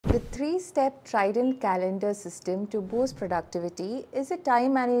three-step Trident calendar system to boost productivity is a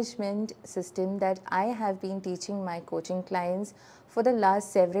time management system that I have been teaching my coaching clients for the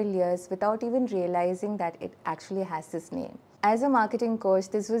last several years without even realizing that it actually has this name. As a marketing coach,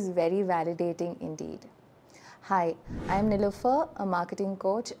 this was very validating indeed. Hi, I am Nilofer, a marketing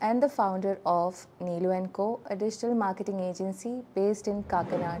coach and the founder of Nilu & Co, a digital marketing agency based in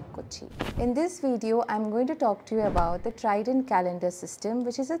Kakanad, Kochi. In this video, I am going to talk to you about the Trident Calendar System,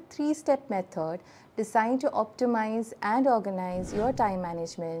 which is a three-step method designed to optimize and organize your time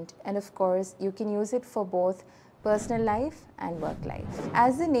management. And of course, you can use it for both personal life and work life.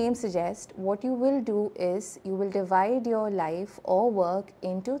 As the name suggests, what you will do is you will divide your life or work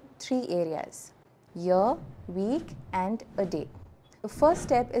into three areas: year, week, and a day. The first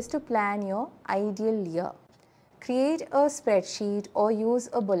step is to plan your ideal year. Create a spreadsheet or use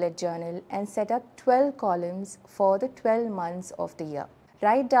a bullet journal and set up 12 columns for the 12 months of the year.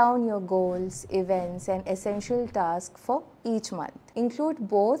 Write down your goals, events, and essential tasks for each month. Include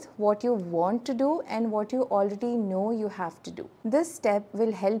both what you want to do and what you already know you have to do. This step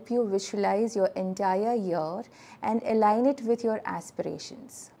will help you visualize your entire year and align it with your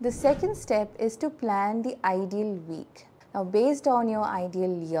aspirations. The second step is to plan the ideal week. Now, based on your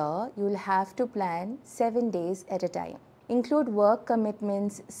ideal year, you will have to plan 7 days at a time. Include work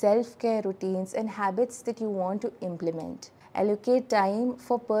commitments, self-care routines, and habits that you want to implement. Allocate time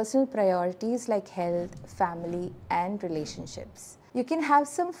for personal priorities like health, family, and relationships. You can have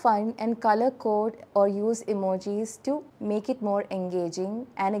some fun and color code or use emojis to make it more engaging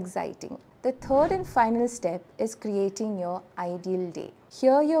and exciting. The third and final step is creating your ideal day.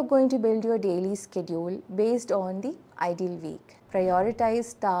 Here you're going to build your daily schedule based on the ideal week.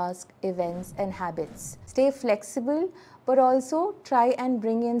 Prioritize tasks, events, and habits. Stay flexible, but also try and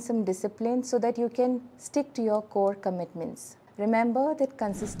bring in some discipline so that you can stick to your core commitments. Remember that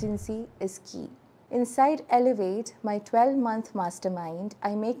consistency is key. Inside Elevate, my 12-month mastermind,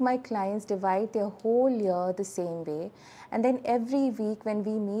 I make my clients divide their whole year the same way, and then every week when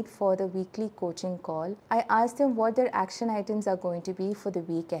we meet for the weekly coaching call, I ask them what their action items are going to be for the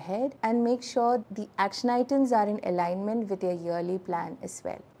week ahead and make sure the action items are in alignment with their yearly plan as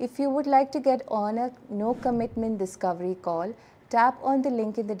well. If you would like to get on a no commitment discovery call, tap on the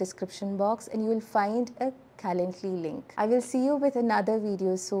link in the description box and you will find a Calendly link. I will see you with another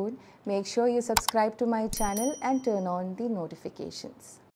video soon. Make sure you subscribe to my channel and turn on the notifications.